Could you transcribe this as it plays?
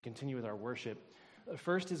Continue with our worship. The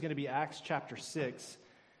first is going to be Acts chapter 6,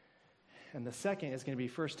 and the second is going to be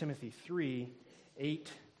 1 Timothy 3,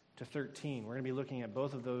 8 to 13. We're going to be looking at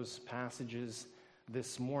both of those passages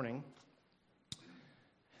this morning.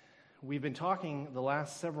 We've been talking the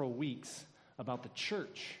last several weeks about the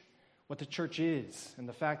church, what the church is, and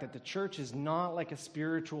the fact that the church is not like a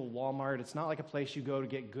spiritual Walmart. It's not like a place you go to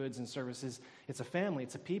get goods and services. It's a family,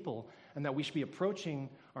 it's a people, and that we should be approaching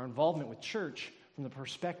our involvement with church from the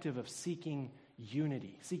perspective of seeking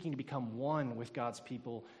unity, seeking to become one with God's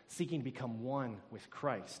people, seeking to become one with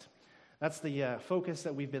Christ. That's the focus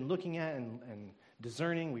that we've been looking at and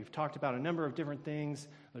discerning. We've talked about a number of different things: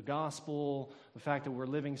 the gospel, the fact that we're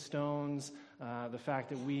living stones, the fact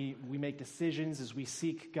that we make decisions as we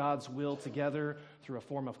seek God's will together through a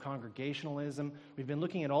form of congregationalism. We've been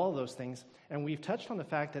looking at all of those things, and we've touched on the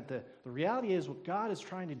fact that the reality is what God is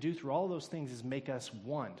trying to do through all of those things is make us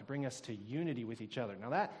one, to bring us to unity with each other.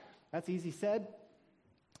 Now that's easy said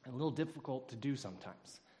and a little difficult to do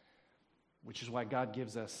sometimes, which is why God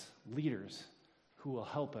gives us leaders who will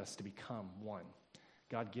help us to become one.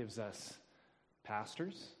 God gives us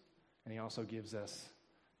pastors, and he also gives us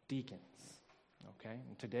deacons, okay?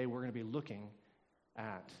 And today we're going to be looking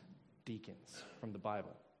at deacons from the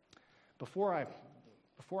Bible. Before I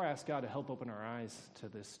ask God to help open our eyes to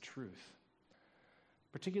this truth,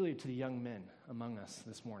 particularly to the young men among us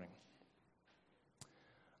this morning,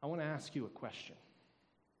 I want to ask you a question.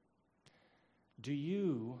 Do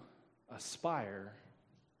you aspire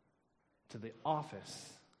to the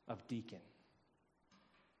office of deacon?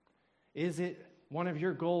 Is it one of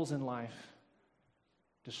your goals in life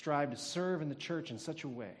to strive to serve in the church in such a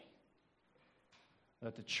way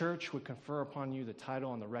that the church would confer upon you the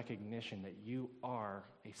title and the recognition that you are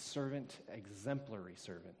a servant, exemplary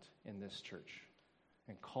servant in this church,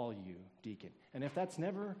 and call you deacon? And if that's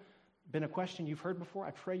never been a question you've heard before,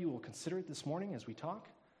 I pray you will consider it this morning as we talk.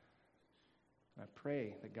 I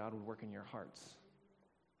pray that God would work in your hearts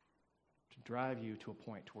to drive you to a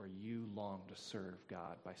point where you long to serve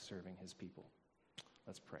God by serving his people.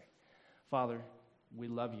 Let's pray. Father, we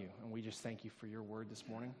love you, and we just thank you for your word this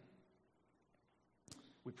morning.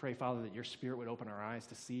 We pray, Father, that your Spirit would open our eyes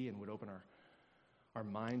to see and would open our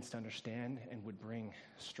minds to understand and would bring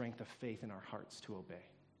strength of faith in our hearts to obey.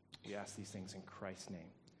 We ask these things in Christ's name.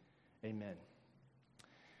 Amen.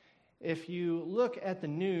 If you look at the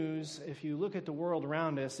news, if you look at the world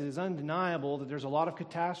around us, it is undeniable that there's a lot of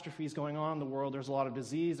catastrophes going on in the world. There's a lot of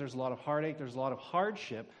disease, there's a lot of heartache, there's a lot of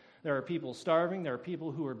hardship. There are people starving, there are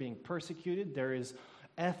people who are being persecuted, there is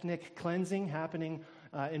ethnic cleansing happening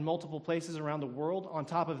in multiple places around the world. On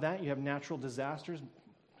top of that, you have natural disasters,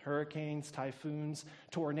 hurricanes, typhoons,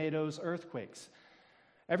 tornadoes, earthquakes.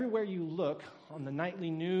 Everywhere you look on the nightly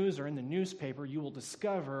news or in the newspaper, you will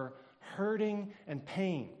discover hurting and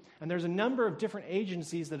pain. And there's a number of different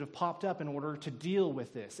agencies that have popped up in order to deal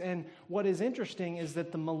with this. And what is interesting is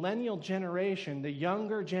that the millennial generation, the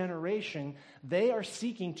younger generation, they are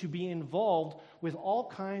seeking to be involved with all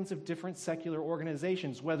kinds of different secular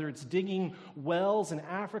organizations, whether it's digging wells in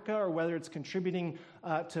Africa or whether it's contributing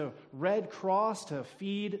to Red Cross to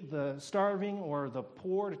feed the starving or the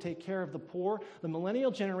poor, to take care of the poor. The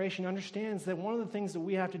millennial generation understands that one of the things that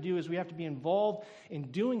we have to do is we have to be involved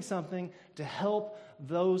in doing something to help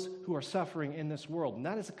those who are suffering in this world. And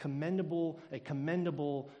that is a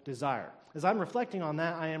commendable desire. As I'm reflecting on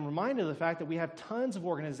that, I am reminded of the fact that we have tons of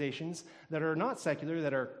organizations that are not secular,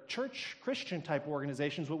 that are church, Christian-type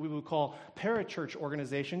organizations, what we would call parachurch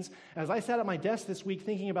organizations. As I sat at my desk this week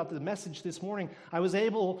thinking about the message this morning, I was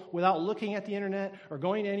able, without looking at the internet or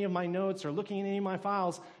going to any of my notes or looking at any of my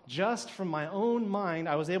files, just from my own mind,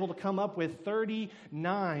 I was able to come up with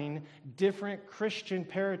 39 different Christian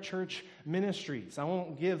parachurch ministries. I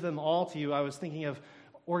won't give them all to you. I was thinking of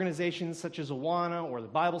organizations such as Awana or the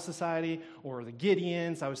Bible Society or the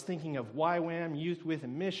Gideons. I was thinking of YWAM, Youth with a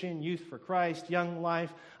Mission, Youth for Christ, Young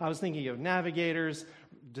Life. I was thinking of Navigators,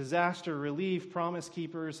 Disaster Relief, Promise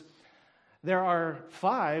Keepers. There are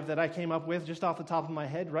 5 that I came up with just off the top of my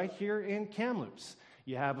head right here in Kamloops.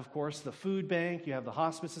 You have, of course, the Food Bank, you have the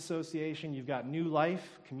Hospice Association, you've got New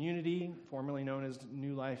Life Community, formerly known as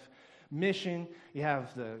New Life Mission, you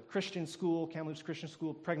have the Christian School, Kamloops Christian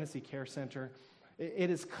School Pregnancy Care Center.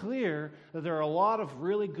 It is clear that there are a lot of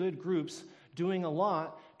really good groups doing a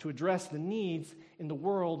lot to address the needs in the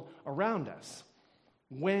world around us.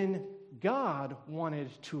 When God wanted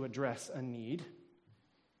to address a need,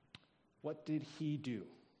 what did he do?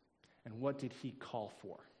 And what did he call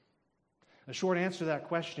for? The short answer to that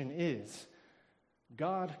question is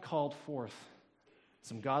God called forth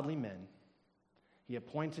some godly men. He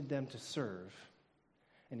appointed them to serve,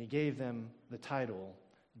 and he gave them the title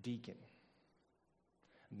deacon.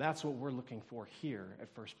 That's what we're looking for here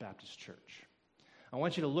at First Baptist Church. I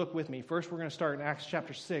want you to look with me. First, we're going to start in Acts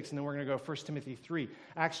chapter 6, and then we're going to go 1 Timothy 3.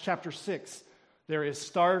 Acts chapter 6, there is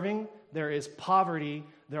starving, there is poverty,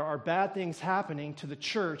 there are bad things happening to the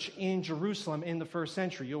church in Jerusalem in the first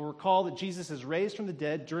century. You'll recall that Jesus is raised from the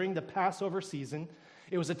dead during the Passover season.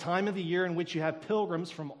 It was a time of the year in which you have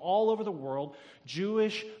pilgrims from all over the world,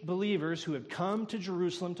 Jewish believers who had come to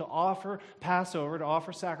Jerusalem to offer Passover, to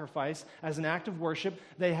offer sacrifice as an act of worship.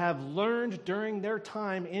 They have learned during their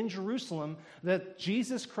time in Jerusalem that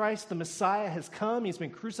Jesus Christ, the Messiah, has come. He's been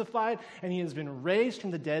crucified and he has been raised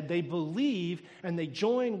from the dead. They believe and they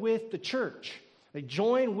join with the church. They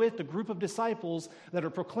join with the group of disciples that are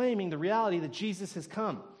proclaiming the reality that Jesus has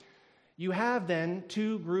come. You have then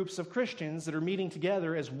two groups of Christians that are meeting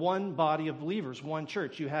together as one body of believers, one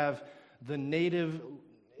church. You have the native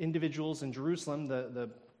individuals in Jerusalem,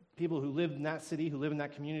 the people who live in that city, who live in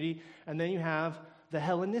that community, and then you have the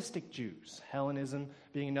Hellenistic Jews. Hellenism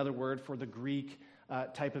being another word for the Greek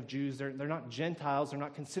type of Jews. They're not Gentiles. They're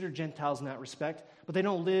not considered Gentiles in that respect, but they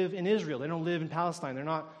don't live in Israel. They don't live in Palestine. They're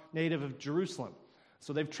not native of Jerusalem.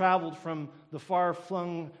 So they've traveled from the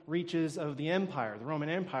far-flung reaches of the empire, the Roman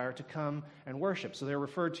Empire, to come and worship. So they're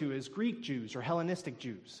referred to as Greek Jews or Hellenistic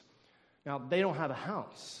Jews. Now, they don't have a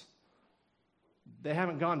house. They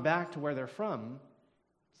haven't gone back to where they're from,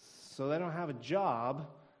 so they don't have a job,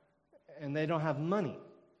 and they don't have money.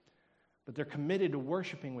 But they're committed to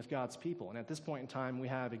worshiping with God's people. And at this point in time, we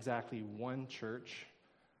have exactly one church,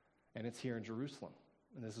 and it's here in Jerusalem.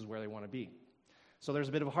 And this is where they want to be. So there's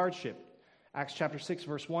a bit of a hardship. Acts chapter 6,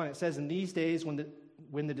 verse 1, it says, "In these days,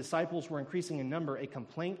 when the disciples were increasing in number, a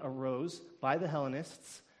complaint arose by the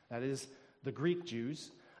Hellenists," that is, the Greek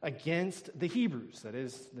Jews, "against the Hebrews," that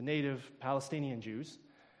is, the native Palestinian Jews,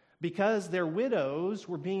 because their widows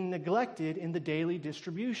were being neglected in the daily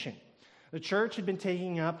distribution. The church had been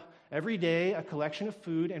taking up every day a collection of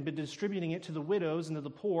food and been distributing it to the widows and to the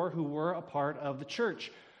poor who were a part of the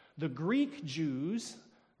church. The Greek Jews,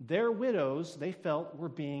 their widows, they felt were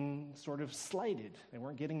being sort of slighted. They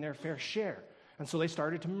weren't getting their fair share. And so they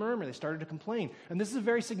started to murmur. They started to complain. And this is a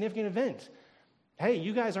very significant event. Hey,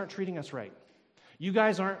 you guys aren't treating us right. You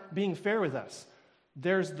guys aren't being fair with us.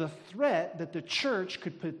 There's the threat that the church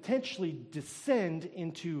could potentially descend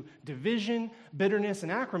into division, bitterness,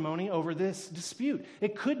 and acrimony over this dispute.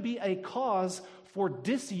 It could be a cause for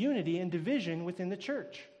disunity and division within the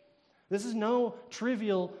church. This is no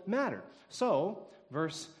trivial matter. So,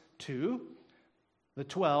 verse 2, the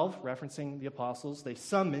 12, referencing the apostles, they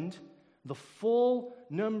summoned the full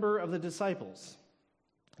number of the disciples.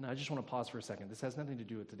 And I just want to pause for a second. This has nothing to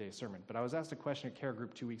do with today's sermon, but I was asked a question at Care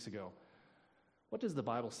Group 2 weeks ago. What does the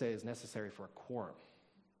Bible say is necessary for a quorum?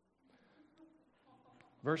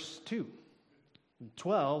 Verse 2,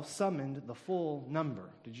 12 summoned the full number.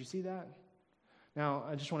 Did you see that? Now,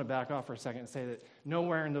 I just want to back off for a second and say that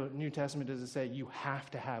nowhere in the New Testament does it say you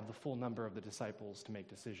have to have the full number of the disciples to make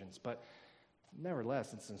decisions. But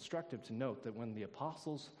nevertheless, it's instructive to note that when the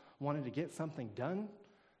apostles wanted to get something done,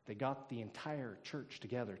 they got the entire church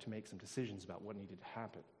together to make some decisions about what needed to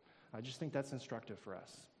happen. I just think that's instructive for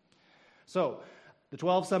us. So, the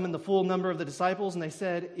 12 summoned the full number of the disciples, and they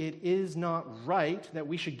said, "It is not right that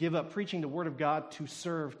we should give up preaching the word of God to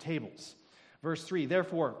serve tables." Verse 3,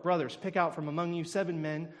 "Therefore, brothers, pick out from among you 7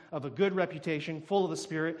 men of a good reputation, full of the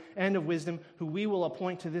Spirit and of wisdom, who we will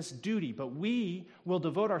appoint to this duty. But we will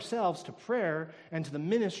devote ourselves to prayer and to the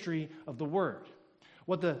ministry of the word."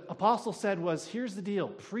 What the apostle said was, here's the deal.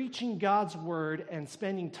 Preaching God's word and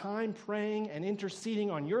spending time praying and interceding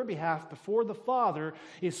on your behalf before the Father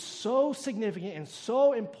is so significant and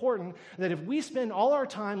so important that if we spend all our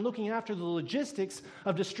time looking after the logistics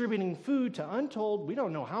of distributing food to untold, we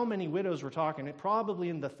don't know how many widows we're talking, it probably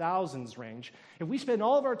in the thousands range. If we spend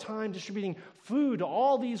all of our time distributing food to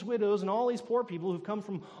all these widows and all these poor people who've come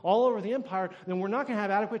from all over the empire, then we're not going to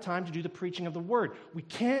have adequate time to do the preaching of the word. We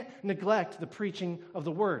can't neglect the preaching of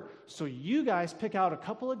the word. So you guys pick out a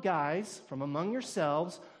couple of guys from among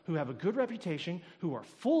yourselves who have a good reputation, who are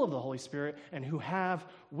full of the Holy Spirit, and who have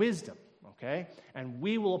wisdom, okay? And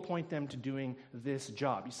we will appoint them to doing this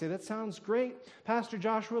job. You say, that sounds great, Pastor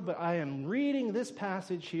Joshua, but I am reading this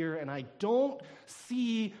passage here, and I don't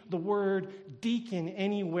see the word deacon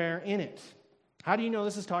anywhere in it. How do you know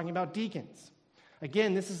this is talking about deacons?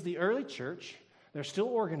 Again, this is the early church. They're still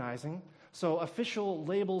organizing. So official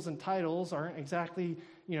labels and titles aren't exactly,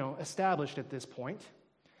 established at this point.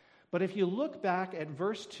 But if you look back at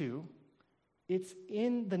verse 2, it's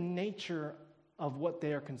in the nature of what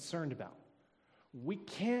they are concerned about. We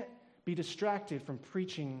can't be distracted from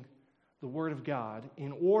preaching the Word of God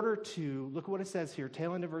in order to, look at what it says here,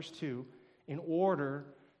 tail end of verse 2, in order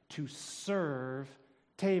to serve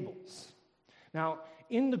tables. Now,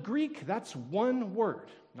 in the Greek, that's one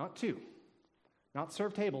word, not two. Not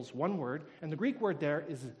serve tables, one word. And the Greek word there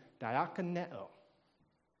is diakoneo,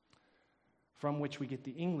 from which we get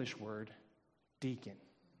the English word deacon.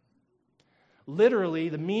 Literally,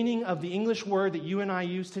 the meaning of the English word that you and I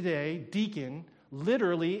use today, deacon,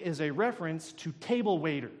 literally is a reference to table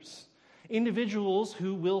waiters. Individuals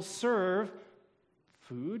who will serve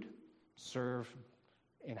food, serve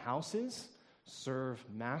in houses, serve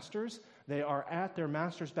masters. They are at their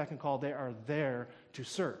master's beck and call. They are there to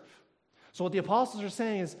serve. So what the apostles are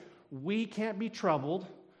saying is, we can't be troubled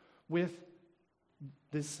with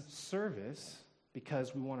this service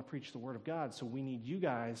because we want to preach the Word of God. So we need you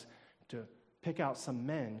guys to pick out some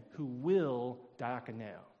men who will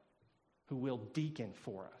diakoneo, who will deacon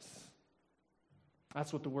for us.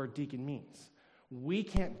 That's what the word deacon means. We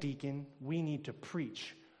can't deacon. We need to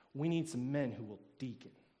preach. We need some men who will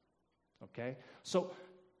deacon. Okay? So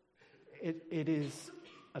it is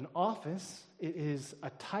an office. It is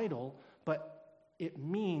a title, but it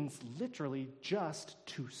means literally just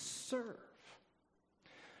to serve.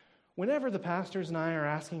 Whenever the pastors and I are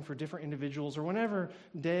asking for different individuals, or whenever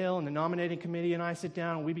Dale and the nominating committee and I sit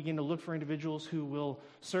down and we begin to look for individuals who will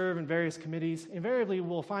serve in various committees, invariably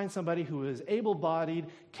we'll find somebody who is able-bodied,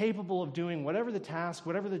 capable of doing whatever the task,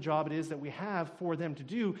 whatever the job it is that we have for them to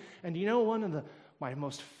do. And you know, one of my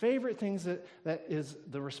most favorite things that is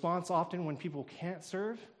the response often when people can't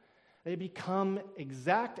serve? They become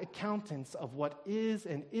exact accountants of what is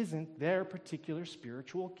and isn't their particular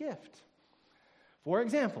spiritual gift. For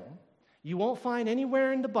example, you won't find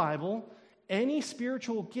anywhere in the Bible any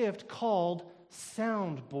spiritual gift called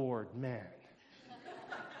soundboard man.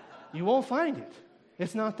 You won't find it.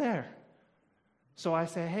 It's not there. So I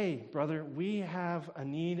say, hey, brother, we have a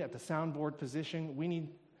need at the soundboard position. We need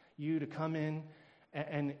you to come in.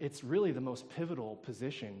 And it's really the most pivotal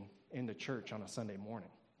position in the church on a Sunday morning.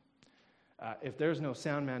 If there's no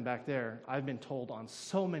sound man back there, I've been told on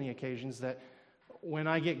so many occasions that when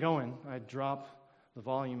I get going, I drop the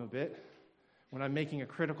volume a bit. When I'm making a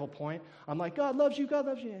critical point, I'm like, God loves you, God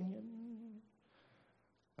loves you.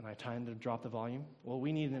 And I tend to drop the volume. Well,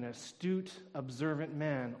 we need an astute, observant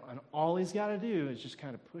man, and all he's got to do is just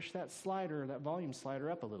kind of push that slider, that volume slider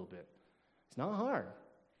up a little bit. It's not hard,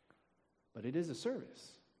 but it is a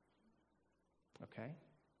service. Okay?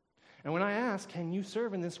 And when I ask, can you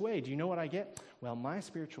serve in this way? Do you know what I get? Well, my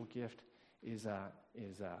spiritual gift is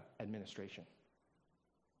administration.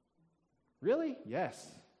 Really? Yes.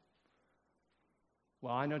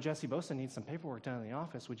 Well, I know Jesse Bosa needs some paperwork done in the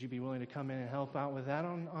office. Would you be willing to come in and help out with that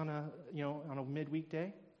on a midweek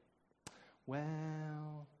day?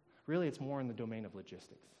 Well, really, it's more in the domain of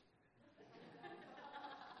logistics.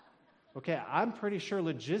 Okay, I'm pretty sure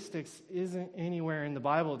logistics isn't anywhere in the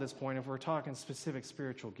Bible at this point if we're talking specific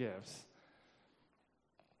spiritual gifts.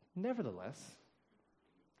 Nevertheless,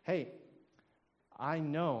 hey, I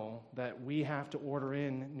know that we have to order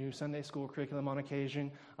in new Sunday school curriculum on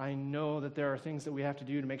occasion. I know that there are things that we have to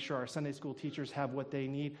do to make sure our Sunday school teachers have what they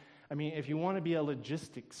need. I mean, if you want to be a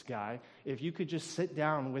logistics guy, if you could just sit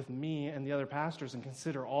down with me and the other pastors and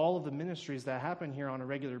consider all of the ministries that happen here on a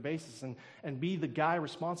regular basis and be the guy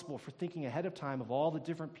responsible for thinking ahead of time of all the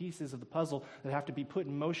different pieces of the puzzle that have to be put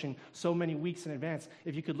in motion so many weeks in advance,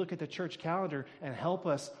 if you could look at the church calendar and help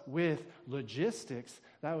us with logistics,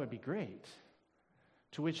 that would be great.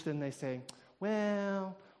 To which then they say,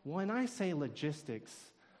 well, when I say logistics,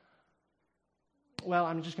 well,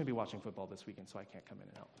 I'm just going to be watching football this weekend, so I can't come in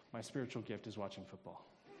and help. My spiritual gift is watching football.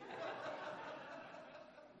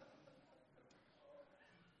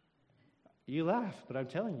 You laugh, but I'm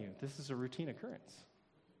telling you, this is a routine occurrence.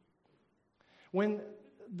 When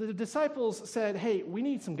the disciples said, hey, we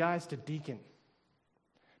need some guys to deacon,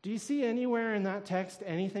 do you see anywhere in that text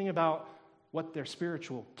anything about what their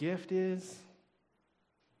spiritual gift is?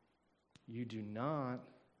 You do not.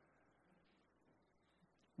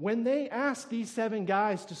 When they ask these 7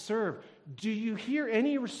 guys to serve, do you hear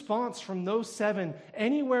any response from those 7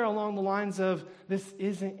 anywhere along the lines of, this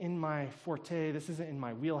isn't in my forte, this isn't in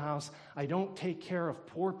my wheelhouse, I don't take care of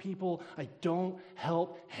poor people, I don't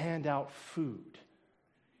help hand out food?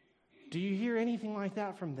 Do you hear anything like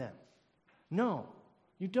that from them? No,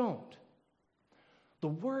 you don't. The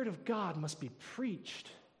Word of God must be preached.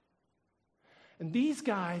 And these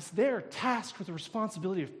guys, they're tasked with the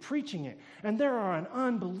responsibility of preaching it. And there are an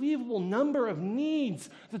unbelievable number of needs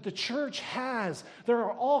that the church has. There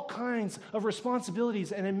are all kinds of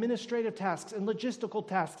responsibilities and administrative tasks and logistical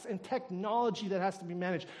tasks and technology that has to be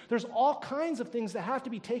managed. There's all kinds of things that have to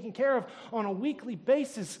be taken care of on a weekly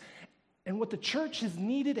basis. And what the church has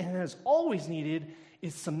needed and has always needed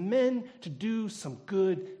is some men to do some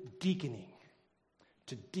good deaconing,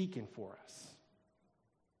 to deacon for us.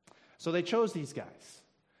 So they chose these guys,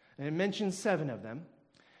 and it mentions 7 of them,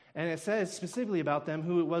 and it says specifically about them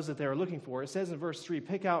who it was that they were looking for. It says in verse 3,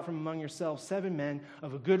 pick out from among yourselves 7 men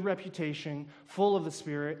of a good reputation, full of the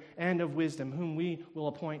Spirit and of wisdom, whom we will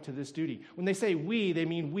appoint to this duty. When they say we, they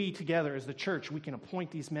mean we together as the church. We can appoint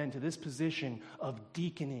these men to this position of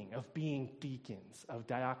deaconing, of being deacons, of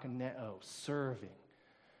diakoneo, serving.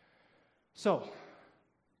 So,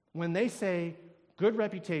 when they say good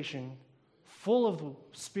reputation, full of the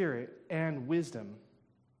Spirit and wisdom,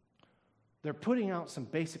 they're putting out some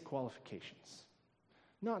basic qualifications.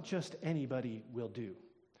 Not just anybody will do.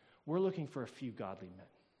 We're looking for a few godly men.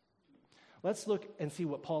 Let's look and see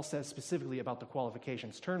what Paul says specifically about the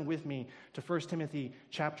qualifications. Turn with me to 1 Timothy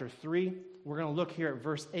chapter 3. We're going to look here at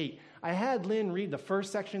verse 8. I had Lynn read the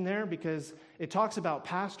first section there because it talks about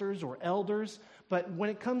pastors or elders, but when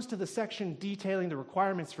it comes to the section detailing the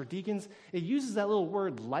requirements for deacons, it uses that little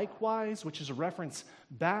word likewise, which is a reference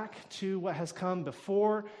back to what has come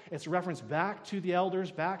before. It's a reference back to the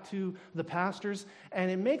elders, back to the pastors, and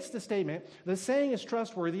it makes the statement, the saying is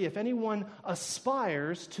trustworthy, if anyone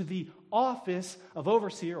aspires to the office of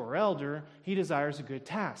overseer or elder, he desires a good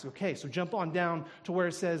task. Okay, so jump on down to where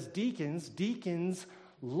it says deacons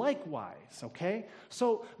likewise, okay?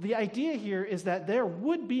 So the idea here is that there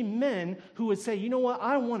would be men who would say, you know what,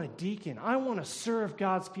 I want to deacon. I want to serve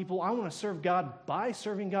God's people. I want to serve God by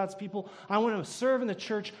serving God's people. I want to serve in the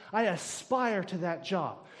church. I aspire to that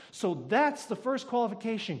job. So that's the first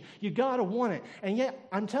qualification. You got to want it. And yet,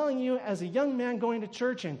 I'm telling you, as a young man going to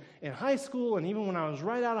church and in high school, and even when I was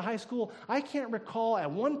right out of high school, I can't recall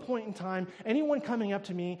at one point in time anyone coming up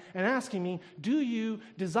to me and asking me, do you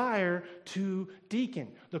desire to deacon?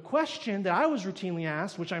 The question that I was routinely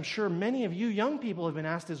asked, which I'm sure many of you young people have been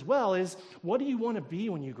asked as well, is, what do you want to be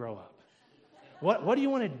when you grow up? What do you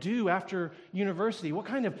want to do after university? What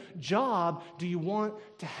kind of job do you want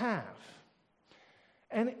to have?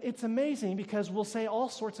 And it's amazing because we'll say all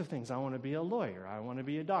sorts of things. I want to be a lawyer. I want to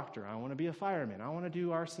be a doctor. I want to be a fireman. I want to do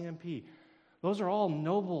RCMP. Those are all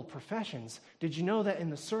noble professions. Did you know that in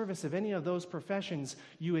the service of any of those professions,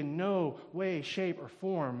 you in no way, shape, or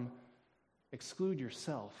form exclude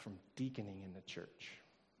yourself from deaconing in the church?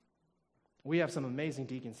 We have some amazing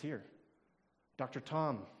deacons here. Dr.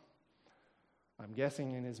 Tom, I'm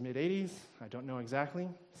guessing in his mid-80s, I don't know exactly,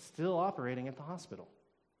 still operating at the hospital.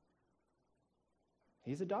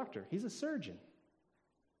 He's a doctor. He's a surgeon.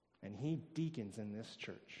 And he deacons in this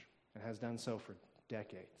church and has done so for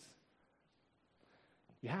decades.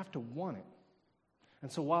 You have to want it.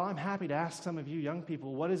 And so while I'm happy to ask some of you young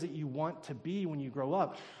people, what is it you want to be when you grow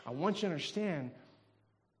up? I want you to understand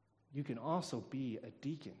you can also be a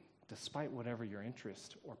deacon despite whatever your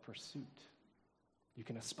interest or pursuit. You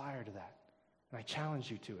can aspire to that. And I challenge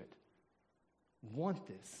you to it. Want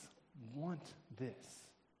this. Want this.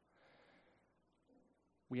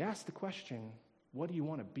 We ask the question, what do you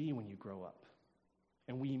want to be when you grow up?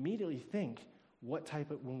 And we immediately think,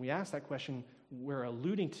 when we ask that question, we're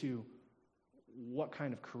alluding to what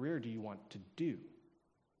kind of career do you want to do?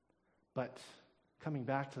 But coming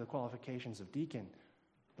back to the qualifications of deacon,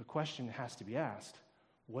 the question has to be asked,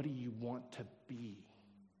 what do you want to be?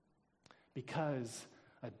 Because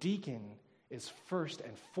a deacon is first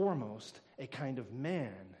and foremost a kind of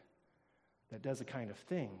man that does a kind of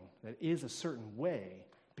thing, that is a certain way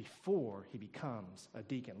before he becomes a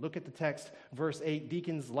deacon. Look at the text, verse 8.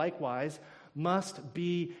 Deacons likewise must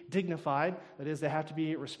be dignified. That is, they have to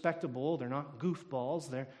be respectable. They're not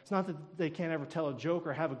goofballs. It's not that they can't ever tell a joke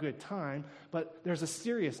or have a good time, but there's a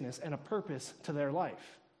seriousness and a purpose to their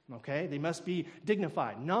life. Okay? They must be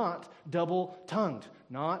dignified, not double-tongued,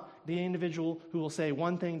 not the individual who will say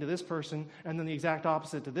one thing to this person and then the exact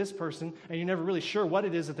opposite to this person, and you're never really sure what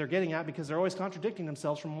it is that they're getting at because they're always contradicting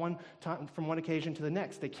themselves from one occasion to the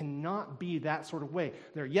next. They cannot be that sort of way.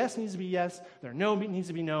 Their yes needs to be yes, their no needs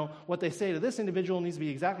to be no. What they say to this individual needs to be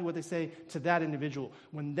exactly what they say to that individual.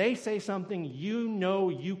 When they say something, you know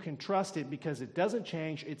you can trust it because it doesn't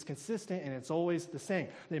change, it's consistent, and it's always the same.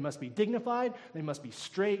 They must be dignified, they must be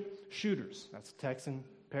straight shooters. That's a Texan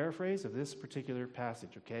paraphrase of this particular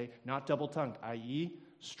passage, okay? Not double-tongued, i.e.,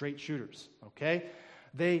 straight shooters, okay?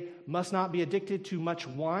 They must not be addicted to much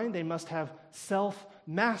wine. They must have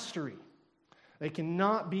self-mastery. They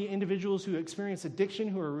cannot be individuals who experience addiction,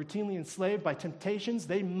 who are routinely enslaved by temptations.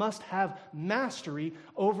 They must have mastery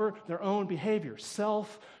over their own behavior,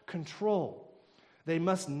 self-control. They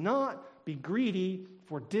must not be greedy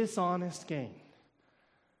for dishonest gain.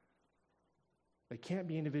 They can't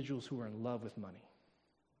be individuals who are in love with money.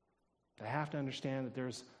 They have to understand that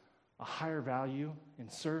there's a higher value in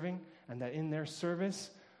serving, and that in their service,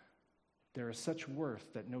 there is such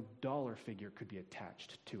worth that no dollar figure could be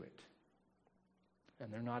attached to it.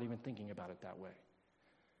 And they're not even thinking about it that way.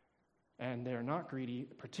 And they're not greedy,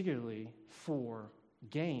 particularly for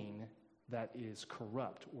gain that is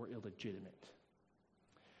corrupt or illegitimate.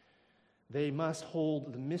 They must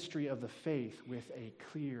hold the mystery of the faith with a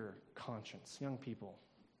clear conscience. Young people,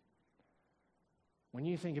 when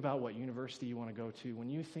you think about what university you want to go to, when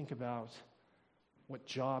you think about what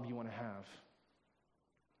job you want to have,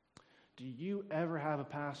 do you ever have a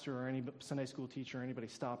pastor or any Sunday school teacher or anybody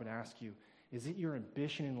stop and ask you, is it your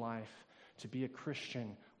ambition in life to be a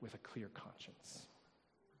Christian with a clear conscience?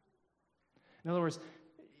 In other words,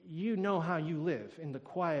 you know how you live in the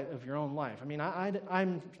quiet of your own life. I mean,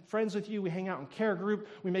 I'm friends with you. We hang out in care group.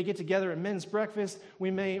 We may get together at men's breakfast.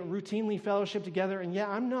 We may routinely fellowship together. And yeah,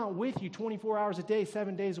 I'm not with you 24 hours a day,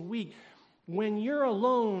 7 days a week. When you're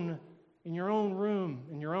alone in your own room,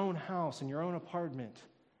 in your own house, in your own apartment,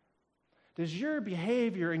 does your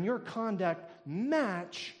behavior and your conduct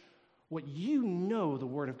match what you know the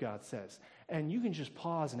Word of God says? And you can just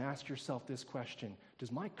pause and ask yourself this question: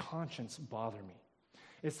 does my conscience bother me?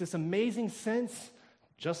 It's this amazing sense,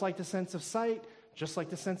 just like the sense of sight, just like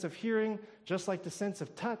the sense of hearing, just like the sense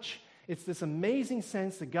of touch. It's this amazing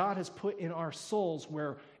sense that God has put in our souls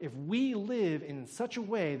where if we live in such a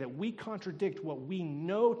way that we contradict what we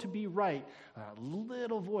know to be right, a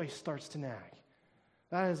little voice starts to nag.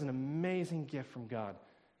 That is an amazing gift from God.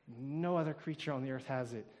 No other creature on the earth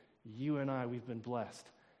has it. You and I, we've been blessed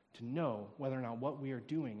to know whether or not what we are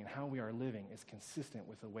doing and how we are living is consistent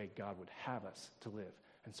with the way God would have us to live.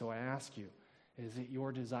 And so I ask you, is it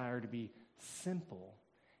your desire to be simple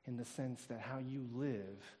in the sense that how you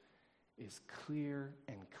live is clear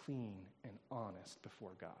and clean and honest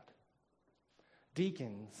before God?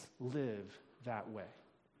 Deacons live that way.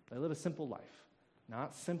 They live a simple life.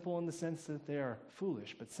 Not simple in the sense that they are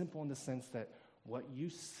foolish, but simple in the sense that what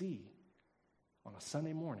you see on a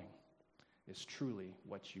Sunday morning is truly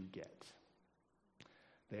what you get.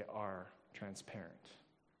 They are transparent.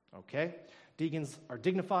 Okay? Deacons are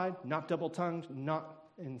dignified, not double-tongued, not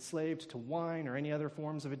enslaved to wine or any other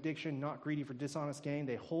forms of addiction, not greedy for dishonest gain.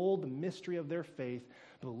 They hold the mystery of their faith,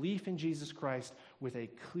 belief in Jesus Christ, with a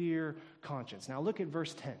clear conscience. Now look at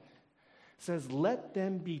verse 10. It says, let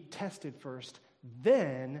them be tested first,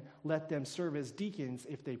 then let them serve as deacons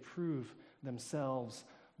if they prove themselves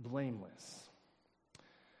blameless.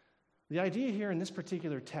 The idea here in this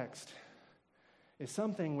particular text is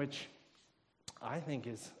something which I think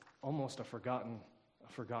is almost a forgotten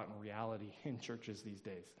reality in churches these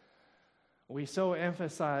days. We so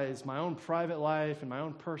emphasize my own private life and my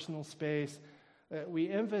own personal space that we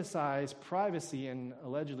emphasize privacy and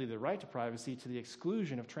allegedly the right to privacy to the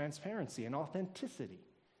exclusion of transparency and authenticity.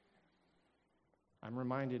 I'm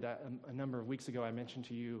reminded a number of weeks ago I mentioned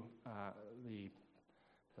to you the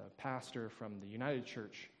pastor from the United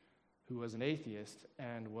Church who was an atheist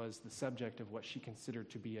and was the subject of what she considered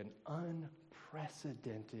to be an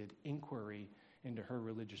unprecedented inquiry into her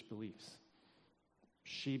religious beliefs.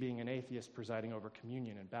 She being an atheist presiding over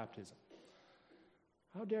communion and baptism.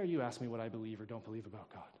 How dare you ask me what I believe or don't believe about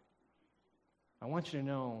God? I want you to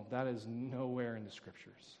know that is nowhere in the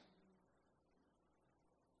Scriptures.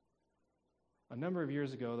 A number of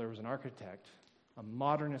years ago, there was an architect, a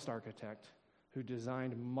modernist architect, who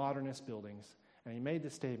designed modernist buildings, and he made the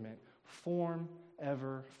statement, form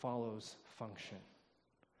ever follows function.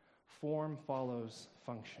 Form follows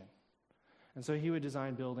function. And so he would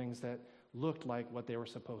design buildings that looked like what they were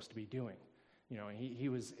supposed to be doing. You know, he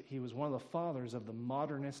was one of the fathers of the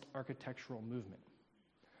modernist architectural movement.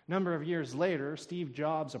 A number of years later, Steve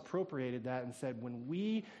Jobs appropriated that and said, when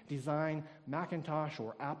we design Macintosh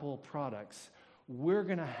or Apple products, we're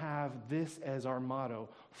going to have this as our motto: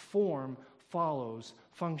 form follows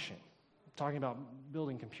function. I'm talking about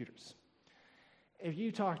building computers. If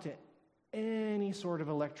you talk to any sort of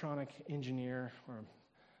electronic engineer or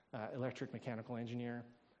electric mechanical engineer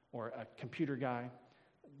or a computer guy,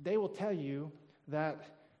 they will tell you that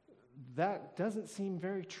that doesn't seem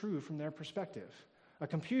very true from their perspective. A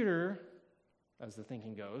computer, as the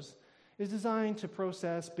thinking goes, is designed to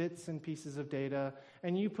process bits and pieces of data,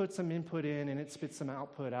 and you put some input in and it spits some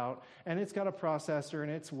output out, and it's got a processor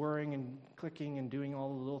and it's whirring and clicking and doing all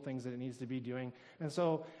the little things that it needs to be doing. And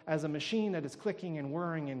so as a machine that is clicking and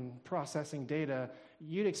whirring and processing data,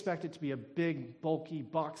 you'd expect it to be a big, bulky,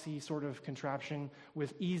 boxy sort of contraption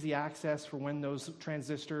with easy access for when those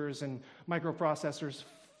transistors and microprocessors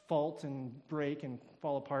fault and break and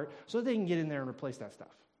fall apart, so that they can get in there and replace that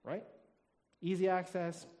stuff, right? Easy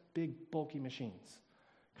access, big, bulky machines.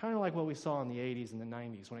 Kind of like what we saw in the 80s and the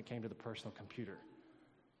 90s when it came to the personal computer.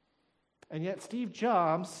 And yet Steve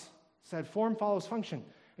Jobs said form follows function,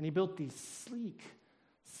 and he built these sleek,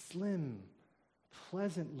 slim,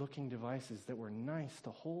 pleasant-looking devices that were nice to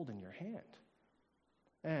hold in your hand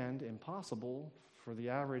and impossible for the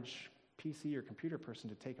average PC or computer person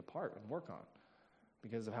to take apart and work on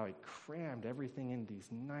because of how he crammed everything in these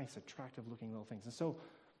nice, attractive-looking little things. And so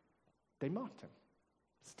they mocked him.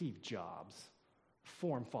 Steve Jobs,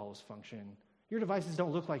 form follows function. Your devices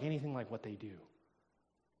don't look like anything like what they do.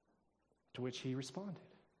 To which he responded,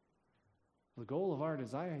 the goal of our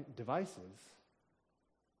devices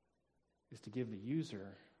is to give the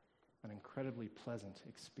user an incredibly pleasant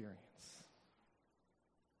experience.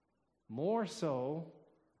 More so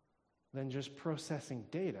than just processing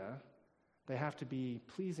data, they have to be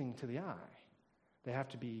pleasing to the eye. They have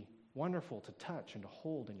to be wonderful to touch and to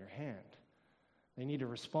hold in your hand. They need to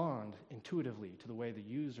respond intuitively to the way the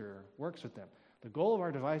user works with them. The goal of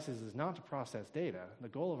our devices is not to process data. The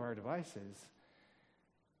goal of our devices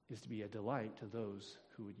is to be a delight to those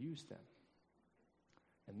who would use them.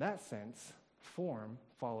 In that sense, form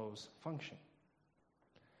follows function.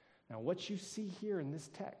 Now, what you see here in this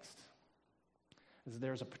text is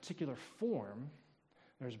there's a particular form,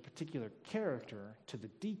 there's a particular character to the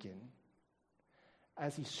deacon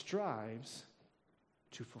as he strives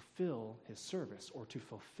to fulfill his service or to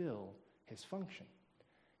fulfill his function.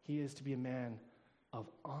 He is to be a man of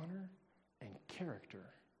honor and character.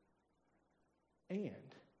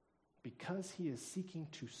 And because he is seeking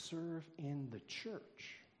to serve in the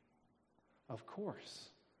church, of course,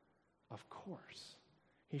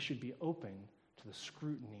 he should be open to the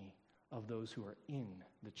scrutiny of those who are in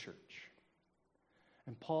the church.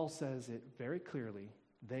 And Paul says it very clearly,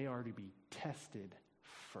 they are to be tested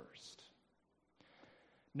first.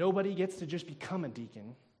 Nobody gets to just become a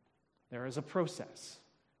deacon. There is a process.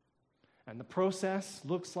 And the process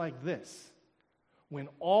looks like this. When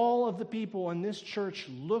all of the people in this church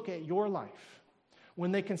look at your life,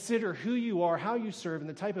 when they consider who you are, how you serve, and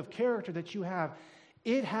the type of character that you have,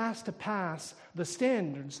 it has to pass the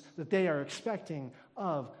standards that they are expecting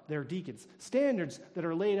of their deacons. Standards that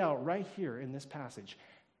are laid out right here in this passage.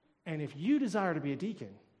 And if you desire to be a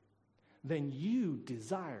deacon, then you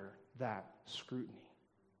desire that scrutiny.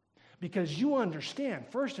 Because you understand,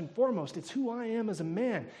 first and foremost, it's who I am as a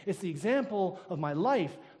man. It's the example of my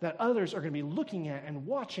life that others are going to be looking at and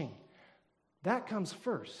watching. That comes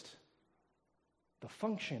first. The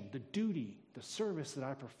function, the duty, the service that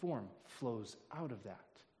I perform flows out of that.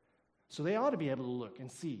 So they ought to be able to look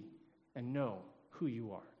and see and know who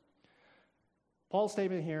you are. Paul's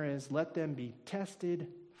statement here is, let them be tested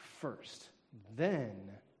first. Then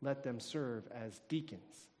let them serve as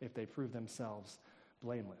deacons if they prove themselves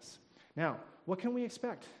blameless. Now, what can we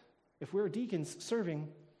expect? If we're deacons serving,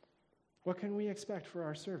 what can we expect for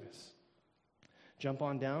our service? Jump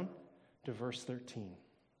on down to verse 13.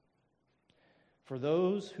 For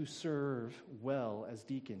those who serve well as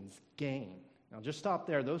deacons gain. Now, just stop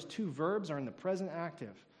there. Those two verbs are in the present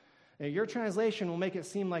active. Now, your translation will make it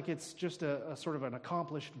seem like it's just a sort of an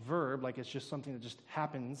accomplished verb, like it's just something that just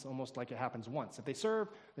happens, almost like it happens once. If they serve,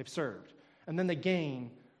 they've served. And then they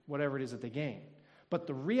gain whatever it is that they gain. But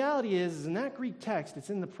the reality is in that Greek text, it's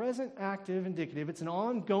in the present active indicative. It's an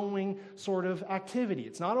ongoing sort of activity.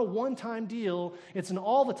 It's not a one-time deal. It's an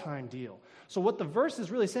all-the-time deal. So what the verse is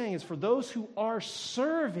really saying is for those who are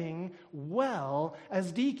serving well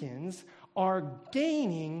as deacons are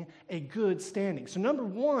gaining a good standing. So number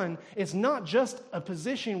one, it's not just a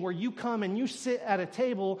position where you come and you sit at a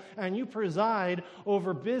table and you preside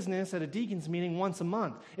over business at a deacon's meeting once a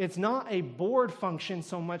month. It's not a board function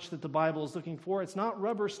so much that the Bible is looking for. It's not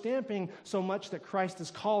rubber stamping so much that Christ is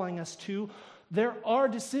calling us to. There are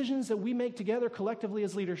decisions that we make together collectively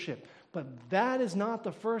as leadership. But that is not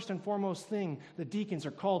the first and foremost thing that deacons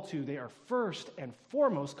are called to. They are first and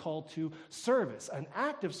foremost called to service, an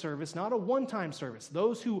active service, not a one-time service.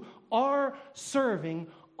 Those who are serving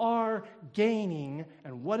are gaining.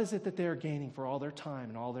 And what is it that they are gaining for all their time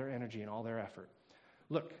and all their energy and all their effort?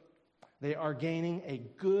 Look, they are gaining a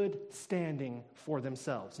good standing for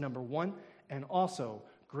themselves, number one, and also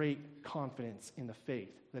great confidence in the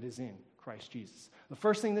faith that is in Christ Jesus. The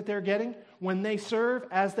first thing that they're getting when they serve,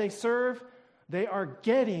 as they serve, they are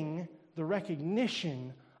getting the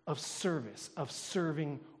recognition of service, of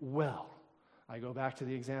serving well. I go back to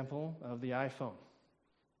the example of the iPhone,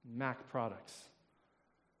 Mac products.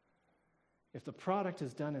 If the product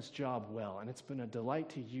has done its job well and it's been a delight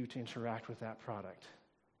to you to interact with that product,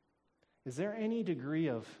 is there any degree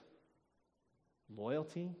of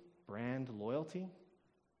loyalty, brand loyalty?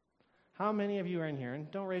 How many of you are in here,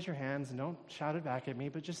 and don't raise your hands and don't shout it back at me,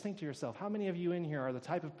 but just think to yourself, how many of you in here are the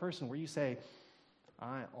type of person where you say,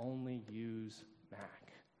 I only use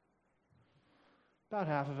Mac? About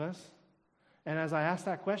half of us. And as I ask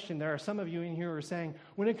that question, there are some of you in here who are saying,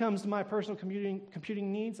 when it comes to my personal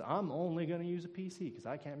computing needs, I'm only going to use a PC because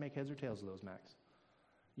I can't make heads or tails of those Macs.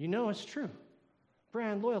 You know it's true.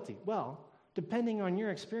 Brand loyalty. Well, depending on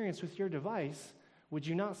your experience with your device, would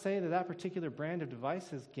you not say that that particular brand of device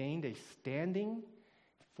has gained a standing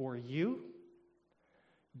for you?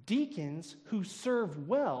 Deacons who serve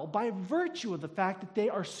well, by virtue of the fact that they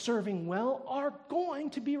are serving well, are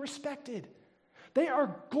going to be respected. They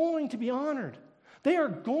are going to be honored. They are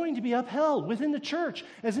going to be upheld within the church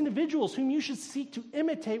as individuals whom you should seek to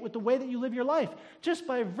imitate with the way that you live your life. Just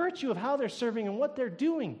by virtue of how they're serving and what they're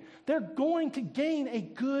doing, they're going to gain a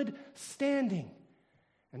good standing.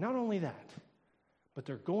 And not only that, but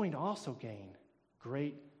they're going to also gain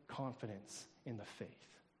great confidence in the faith.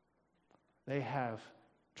 They have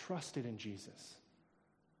trusted in Jesus.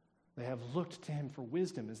 They have looked to him for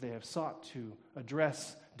wisdom as they have sought to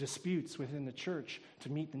address disputes within the church, to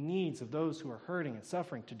meet the needs of those who are hurting and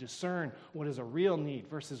suffering, to discern what is a real need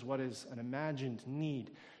versus what is an imagined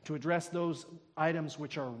need, to address those items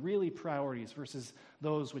which are really priorities versus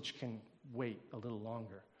those which can wait a little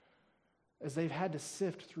longer. As they've had to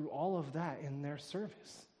sift through all of that in their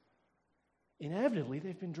service, inevitably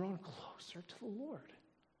they've been drawn closer to the Lord.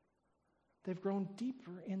 They've grown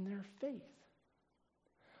deeper in their faith.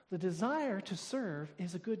 The desire to serve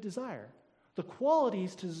is a good desire. The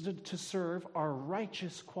qualities to serve are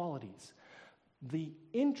righteous qualities. The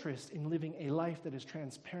interest in living a life that is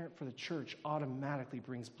transparent for the church automatically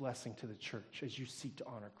brings blessing to the church as you seek to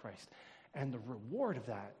honor Christ. And the reward of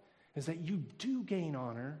that is that you do gain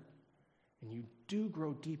honor and you do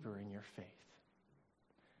grow deeper in your faith.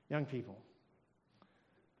 Young people,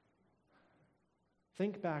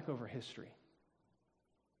 think back over history.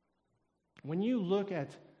 When you look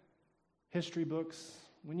at history books,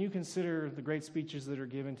 when you consider the great speeches that are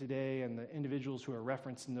given today and the individuals who are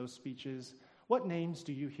referenced in those speeches, what names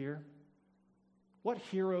do you hear? What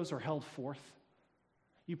heroes are held forth?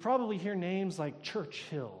 You probably hear names like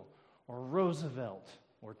Churchill or Roosevelt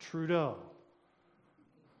or Trudeau.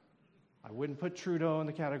 I wouldn't put Trudeau in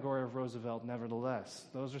the category of Roosevelt, nevertheless.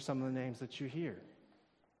 Those are some of the names that you hear.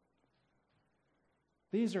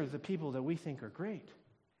 These are the people that we think are great.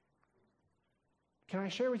 Can I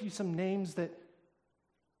share with you some names that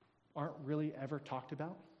aren't really ever talked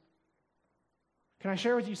about? Can I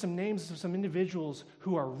share with you some names of some individuals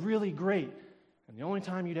who are really great, and the only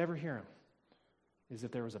time you'd ever hear them is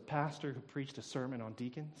if there was a pastor who preached a sermon on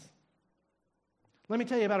deacons? Let me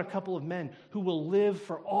tell you about a couple of men who will live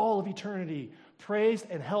for all of eternity, praised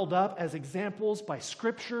and held up as examples by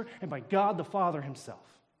Scripture and by God the Father himself.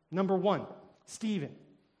 Number one, Stephen.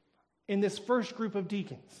 In this first group of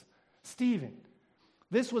deacons, Stephen.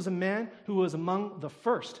 This was a man who was among the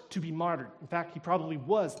first to be martyred. In fact, he probably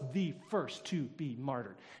was the first to be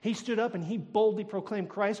martyred. He stood up and he boldly proclaimed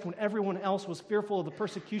Christ when everyone else was fearful of the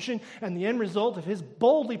persecution, and the end result of his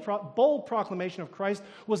bold proclamation of Christ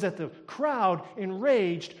was that the crowd,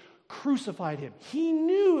 enraged, crucified him. He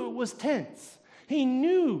knew it was tense. He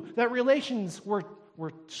knew that relations were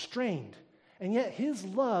strained, and yet his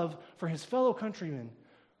love for his fellow countrymen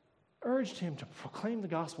urged him to proclaim the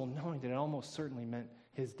gospel, knowing that it almost certainly meant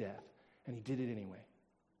his death, and he did it anyway.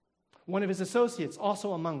 One of his associates,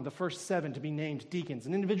 also among the first 7 to be named deacons,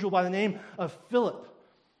 an individual by the name of Philip.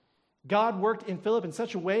 God worked in Philip in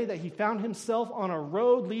such a way that he found himself on a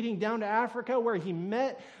road leading down to Africa where he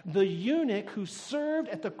met the eunuch who served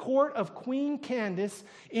at the court of Queen Candace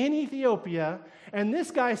in Ethiopia, and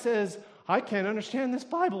this guy says, I can't understand this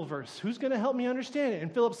Bible verse. Who's going to help me understand it?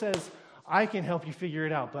 And Philip says, I can help you figure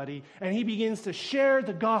it out, buddy. And he begins to share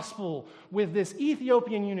the gospel with this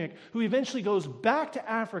Ethiopian eunuch who eventually goes back to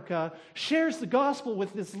Africa, shares the gospel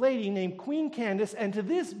with this lady named Queen Candace, and to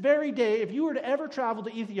this very day, if you were to ever travel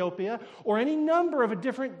to Ethiopia or any number of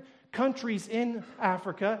different countries in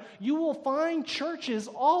Africa, you will find churches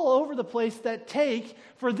all over the place that take,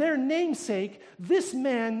 for their namesake, this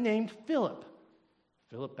man named Philip.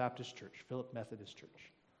 Philip Baptist Church, Philip Methodist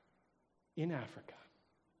Church in Africa.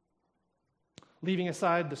 Leaving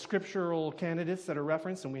aside the scriptural candidates that are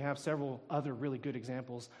referenced, and we have several other really good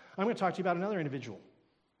examples, I'm going to talk to you about another individual,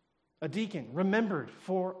 a deacon, remembered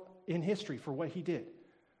in history for what he did.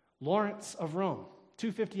 Lawrence of Rome,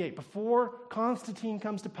 258. Before Constantine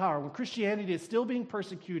comes to power, when Christianity is still being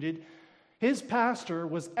persecuted, his pastor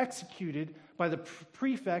was executed by the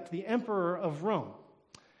prefect, the emperor of Rome.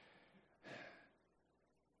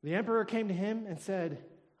 The emperor came to him and said,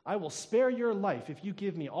 I will spare your life if you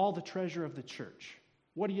give me all the treasure of the church.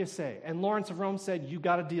 What do you say? And Lawrence of Rome said, you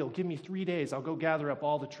got a deal. Give me 3 days. I'll go gather up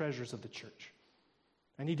all the treasures of the church.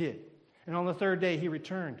 And he did. And on the third day, he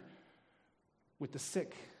returned with the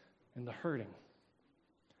sick and the hurting,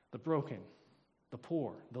 the broken, the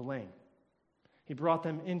poor, the lame. He brought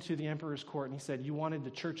them into the emperor's court and he said, you wanted the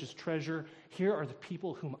church's treasure? Here are the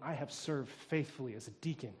people whom I have served faithfully as a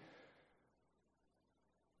deacon.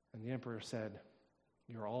 And the emperor said,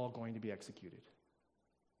 you're all going to be executed.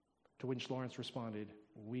 To which Lawrence responded,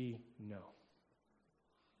 we know.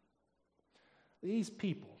 These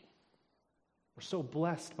people were so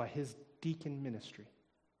blessed by his deacon ministry.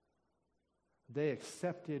 They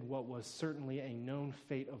accepted what was certainly a known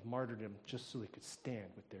fate of martyrdom just so they could stand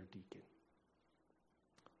with their deacon.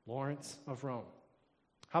 Lawrence of Rome.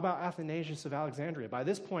 How about Athanasius of Alexandria? By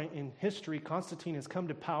this point in history, Constantine has come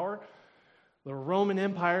to power. The Roman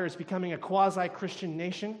Empire is becoming a quasi-Christian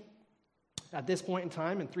nation. At this point in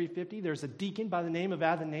time, in 350, there's a deacon by the name of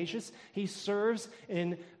Athanasius. He serves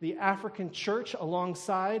in the African church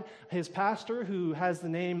alongside his pastor, who has the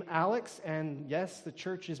name Alex. And yes, the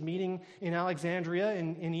church is meeting in Alexandria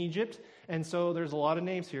in Egypt. And so there's a lot of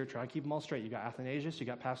names here. Try to keep them all straight. You got Athanasius, you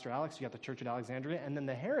got Pastor Alex, you got the church at Alexandria. And then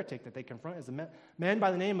the heretic that they confront is a man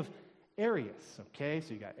by the name of Arius. Okay,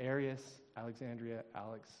 so you got Arius, Alexandria,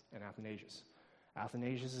 Alex, and Athanasius.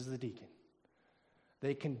 Athanasius is the deacon.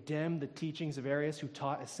 They condemned the teachings of Arius, who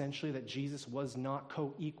taught essentially that Jesus was not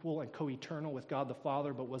co-equal and co-eternal with God the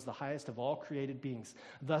Father, but was the highest of all created beings,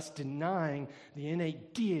 thus denying the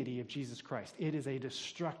innate deity of Jesus Christ. It is a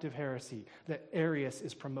destructive heresy that Arius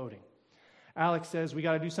is promoting. Alex says, we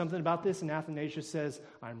got to do something about this, and Athanasius says,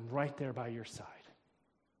 I'm right there by your side.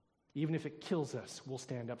 Even if it kills us, we'll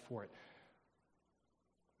stand up for it.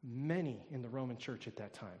 Many in the Roman church at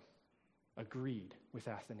that time agreed with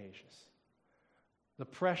Athanasius. The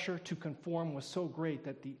pressure to conform was so great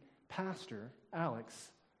that the pastor, Alex,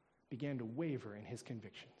 began to waver in his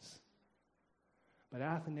convictions. But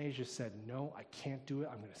Athanasius said, no, I can't do it.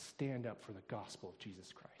 I'm going to stand up for the gospel of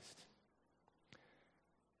Jesus Christ.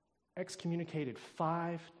 Excommunicated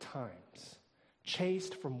 5 times,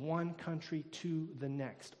 chased from one country to the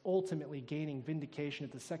next, ultimately gaining vindication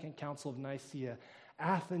at the Second Council of Nicaea,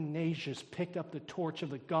 Athanasius picked up the torch of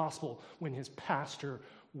the gospel when his pastor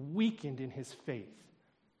weakened in his faith.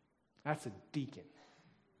 That's a deacon.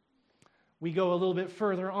 We go a little bit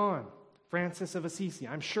further on. Francis of Assisi.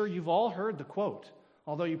 I'm sure you've all heard the quote,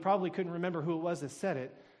 although you probably couldn't remember who it was that said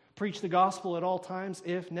it. Preach the gospel at all times.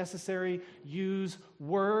 If necessary, use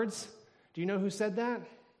words. Do you know who said that?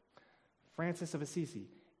 Francis of Assisi.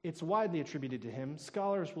 It's widely attributed to him.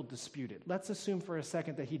 Scholars will dispute it. Let's assume for a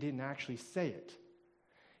second that he didn't actually say it.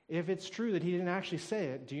 If it's true that he didn't actually say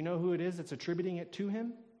it, do you know who it is that's attributing it to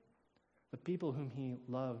him? The people whom he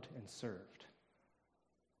loved and served.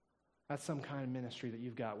 That's some kind of ministry that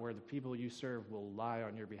you've got where the people you serve will lie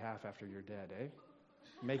on your behalf after you're dead, eh?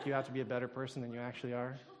 Make you out to be a better person than you actually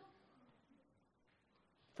are.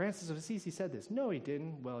 Francis of Assisi said this. No, he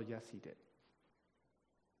didn't. Well, yes, he did.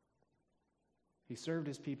 He served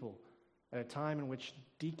his people at a time in which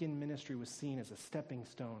deacon ministry was seen as a stepping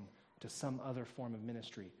stone to some other form of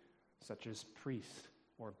ministry, such as priest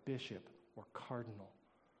or bishop or cardinal.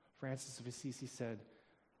 Francis of Assisi said,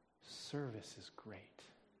 service is great,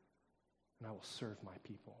 and I will serve my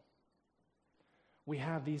people. We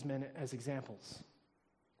have these men as examples.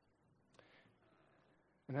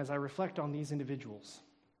 And as I reflect on these individuals,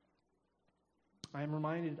 I am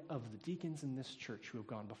reminded of the deacons in this church who have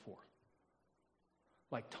gone before,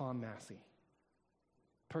 like Tom Massey,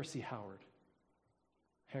 Percy Howard,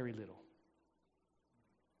 Harry Little.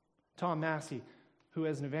 Tom Massey, who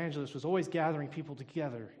as an evangelist was always gathering people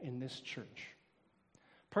together in this church.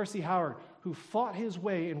 Percy Howard, who fought his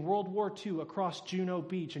way in World War II across Juno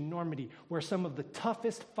Beach in Normandy, where some of the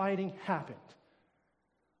toughest fighting happened.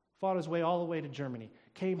 Fought his way all the way to Germany,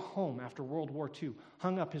 came home after World War II,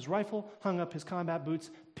 hung up his rifle, hung up his combat boots,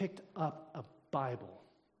 picked up a Bible,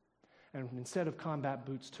 and instead of combat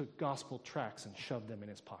boots, took gospel tracts and shoved them in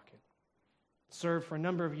his pocket. Served for a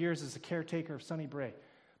number of years as a caretaker of Sunny Brae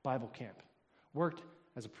Bible Camp. Worked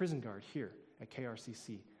as a prison guard here at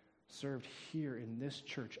KRCC. served here in this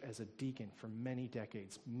church as a deacon for many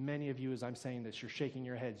decades. Many of you, as I'm saying this, you're shaking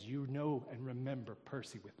your heads. You know and remember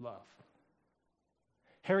Percy with love.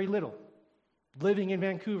 Harry Little, living in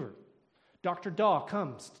Vancouver. Dr. Daw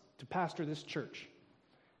comes to pastor this church,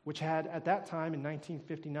 which had, at that time in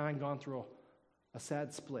 1959, gone through a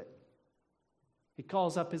sad split. He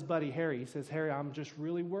calls up his buddy Harry. He says, Harry, I'm just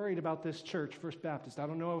really worried about this church, First Baptist. I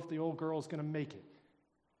don't know if the old girl's going to make it.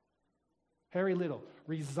 Harry Little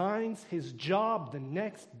resigns his job the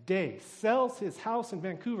next day, sells his house in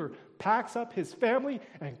Vancouver, packs up his family,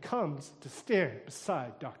 and comes to stand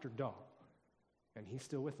beside Dr. Daw. And he's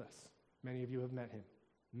still with us. Many of you have met him.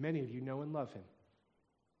 Many of you know and love him.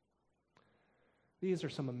 These are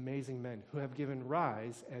some amazing men who have given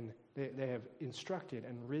rise and they have instructed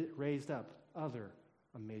and raised up other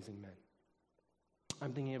amazing men.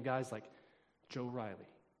 I'm thinking of guys like Joe Riley,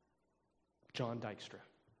 John Dykstra.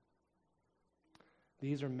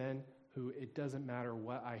 These are men who, it doesn't matter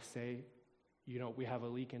what I say, we have a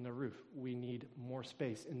leak in the roof. We need more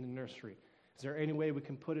space in the nursery. Is there any way we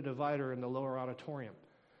can put a divider in the lower auditorium?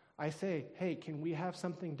 I say, hey, can we have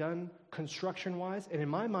something done construction-wise? And in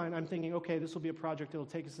my mind, I'm thinking, okay, this will be a project that will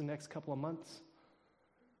take us the next couple of months.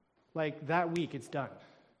 Like that week, it's done.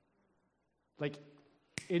 Like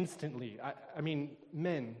instantly. I mean,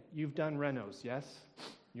 men, you've done renos, yes?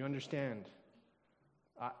 You understand.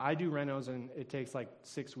 I do renos and it takes like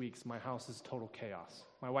 6 weeks. My house is total chaos.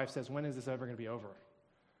 My wife says, when is this ever going to be over?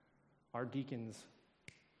 Our deacon's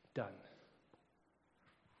done.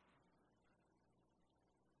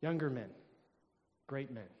 Younger men,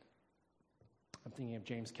 great men. I'm thinking of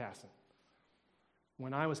James Casson.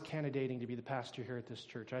 When I was candidating to be the pastor here at this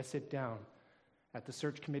church, I sit down at the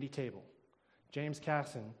search committee table. James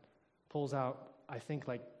Casson pulls out, I think,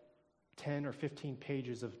 like 10 or 15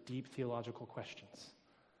 pages of deep theological questions.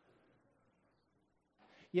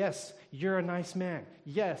 Yes, you're a nice man.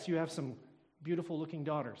 Yes, you have some beautiful-looking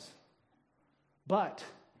daughters. But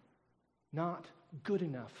not good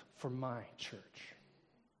enough for my church.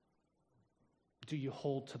 Do you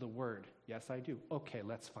hold to the word? Yes, I do. Okay,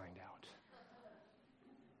 let's find out.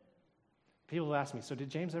 People ask me, so did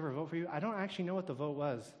James ever vote for you? I don't actually know what the vote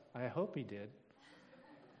was. I hope he did.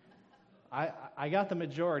 I got the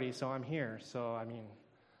majority, so I'm here. So,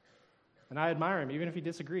 and I admire him, even if he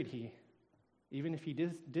disagreed. Even if he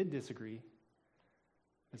did disagree,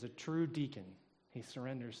 as a true deacon, he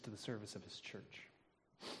surrenders to the service of his church.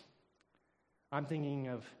 I'm thinking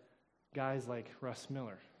of guys like Russ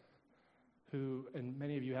Miller, who, and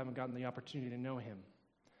many of you haven't gotten the opportunity to know him,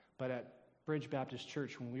 but at Bridge Baptist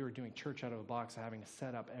Church, when we were doing church out of a box, having a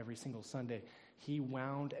setup every single Sunday, he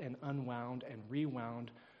wound and unwound and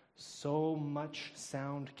rewound so much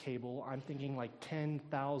sound cable. I'm thinking like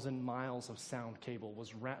 10,000 miles of sound cable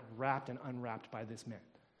was wrapped and unwrapped by this man.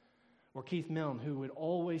 Or Keith Milne, who would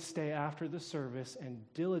always stay after the service and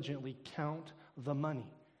diligently count the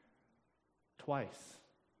money. Twice,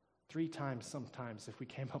 3 times sometimes if we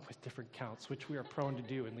came up with different counts, which we are prone to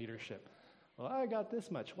do in leadership. Well, I got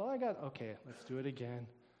this much. Okay, let's do it again.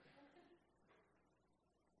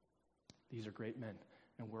 These are great men,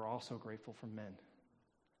 and we're also grateful for men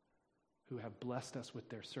who have blessed us with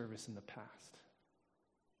their service in the past.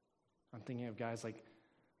 I'm thinking of guys like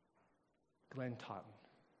Glenn Totten,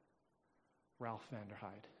 Ralph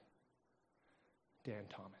Vanderhyde, Dan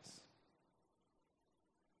Thomas.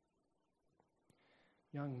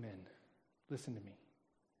 Young men, listen to me.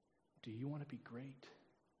 Do you want to be great?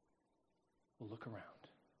 Well, look around.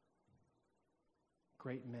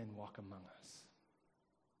 Great men walk among us.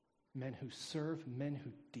 Men who serve, men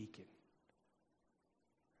who deacon.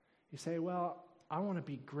 You say, well, I want to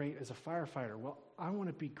be great as a firefighter. Well, I want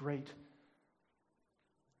to be great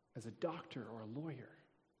as a doctor or a lawyer.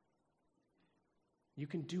 You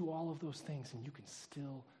can do all of those things and you can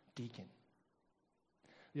still deacon.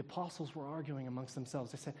 The apostles were arguing amongst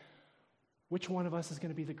themselves. They said, which one of us is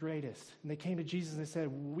going to be the greatest? And they came to Jesus and they said,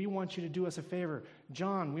 we want you to do us a favor.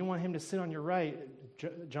 John, we want him to sit on your right.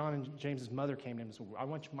 John and James's mother came to him and said, I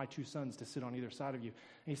want my 2 sons to sit on either side of you.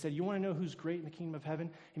 And he said, you want to know who's great in the kingdom of heaven?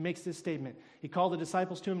 He makes this statement. He called the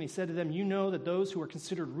disciples to him and he said to them, you know that those who are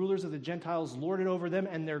considered rulers of the Gentiles lord it over them,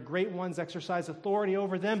 and their great ones exercise authority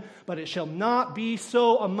over them, but it shall not be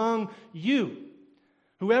so among you.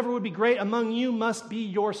 Whoever would be great among you must be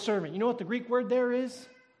your servant. You know what the Greek word there is?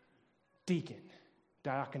 Deacon,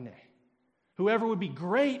 diakone. Whoever would be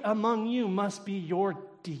great among you must be your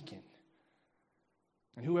deacon.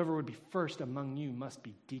 And whoever would be first among you must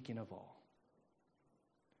be deacon of all.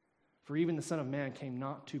 For even the Son of Man came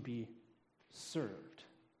not to be served,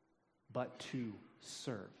 but to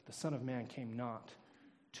serve. The Son of Man came not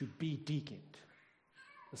to be deaconed,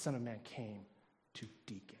 the Son of Man came to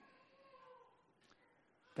deacon.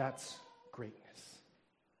 That's greatness.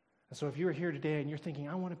 And so if you're here today and you're thinking,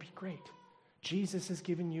 I want to be great, Jesus has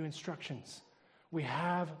given you instructions. We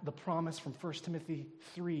have the promise from 1 Timothy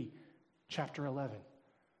 3, chapter 11.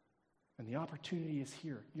 And the opportunity is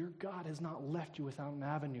here. Your God has not left you without an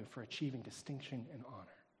avenue for achieving distinction and honor.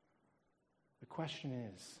 The question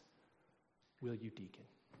is, will you deacon?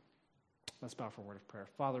 Let's bow for a word of prayer.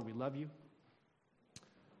 Father, we love you.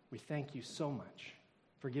 We thank you so much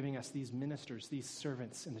for giving us these ministers, these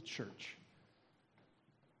servants in the church.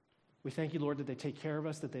 We thank you, Lord, that they take care of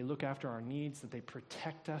us, that they look after our needs, that they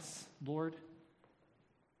protect us, Lord.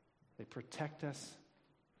 They protect us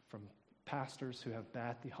from pastors who have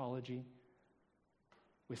bad theology.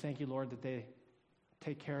 We thank you, Lord, that they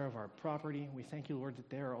take care of our property. We thank you, Lord, that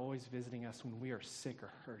they are always visiting us when we are sick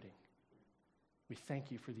or hurting. We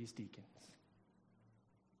thank you for these deacons.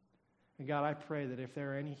 And God, I pray that if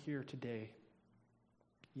there are any here today,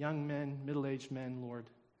 young men, middle-aged men, Lord,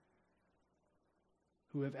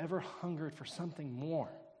 who have ever hungered for something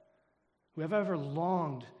more, who have ever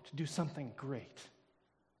longed to do something great,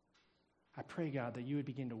 I pray, God, that you would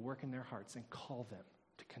begin to work in their hearts and call them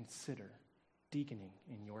to consider deaconing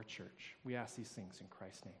in your church. We ask these things in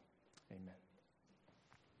Christ's name. Amen.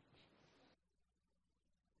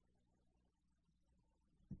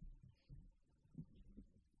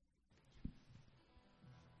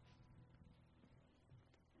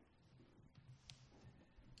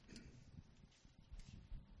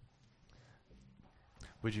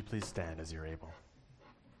 Would you please stand as you're able?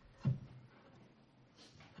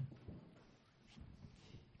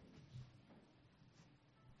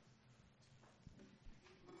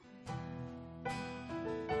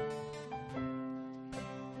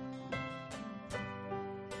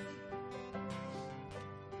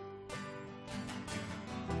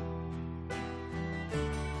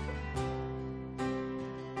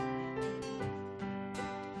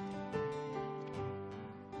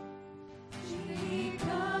 She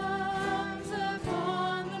comes of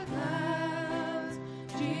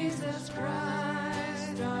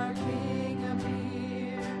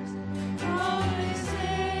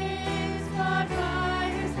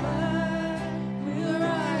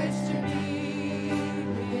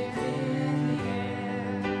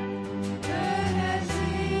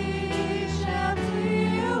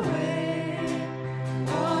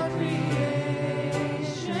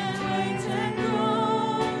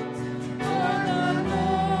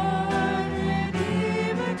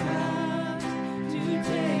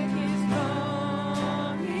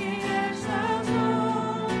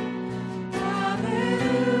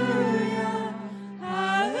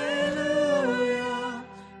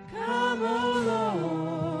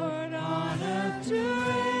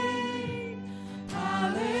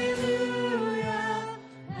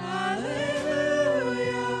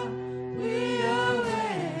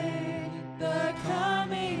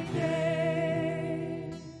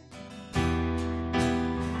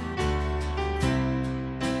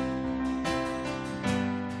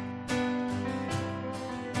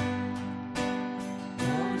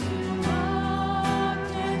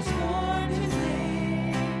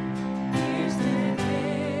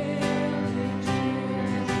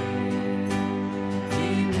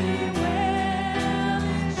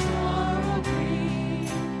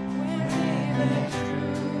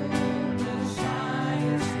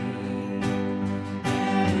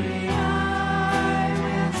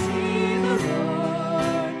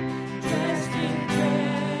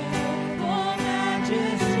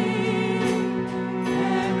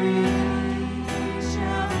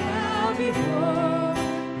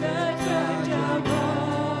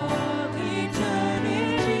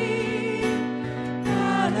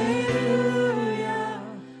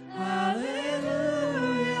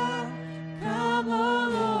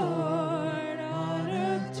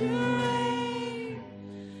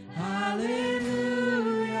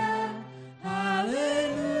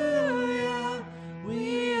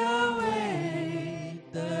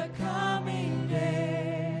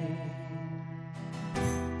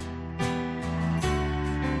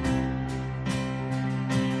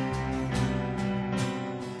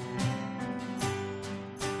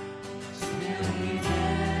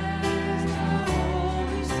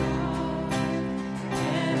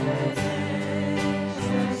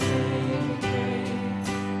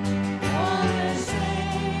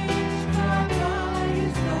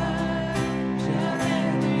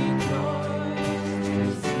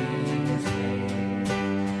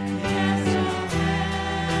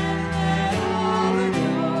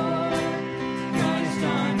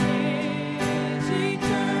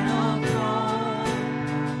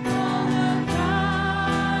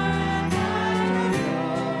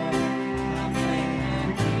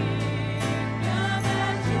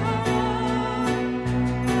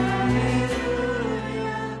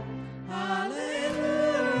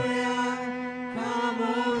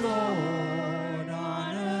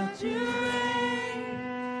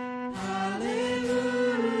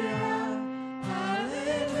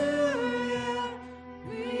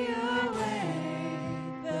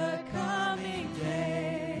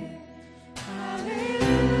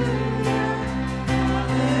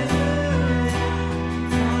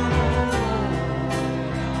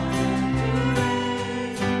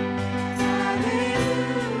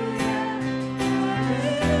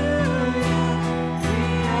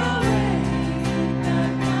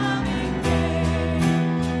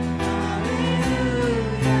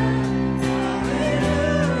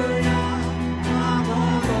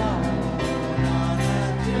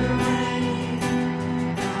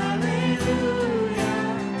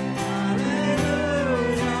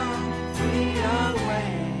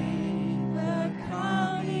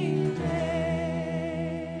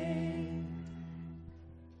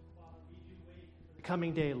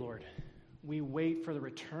coming day, Lord, we wait for the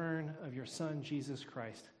return of your Son, Jesus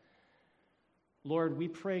Christ. Lord, we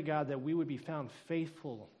pray, God, that we would be found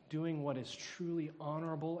faithful, doing what is truly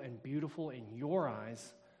honorable and beautiful in your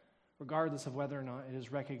eyes, regardless of whether or not it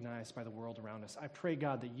is recognized by the world around us. I pray,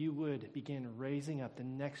 God, that you would begin raising up the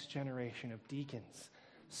next generation of deacons,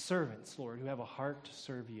 servants, Lord, who have a heart to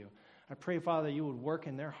serve you. I pray, Father, that you would work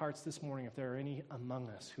in their hearts this morning if there are any among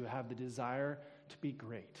us who have the desire to be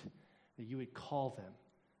great, that you would call them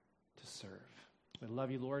to serve. We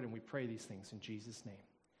love you, Lord, and we pray these things in Jesus' name.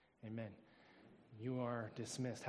 Amen. You are dismissed.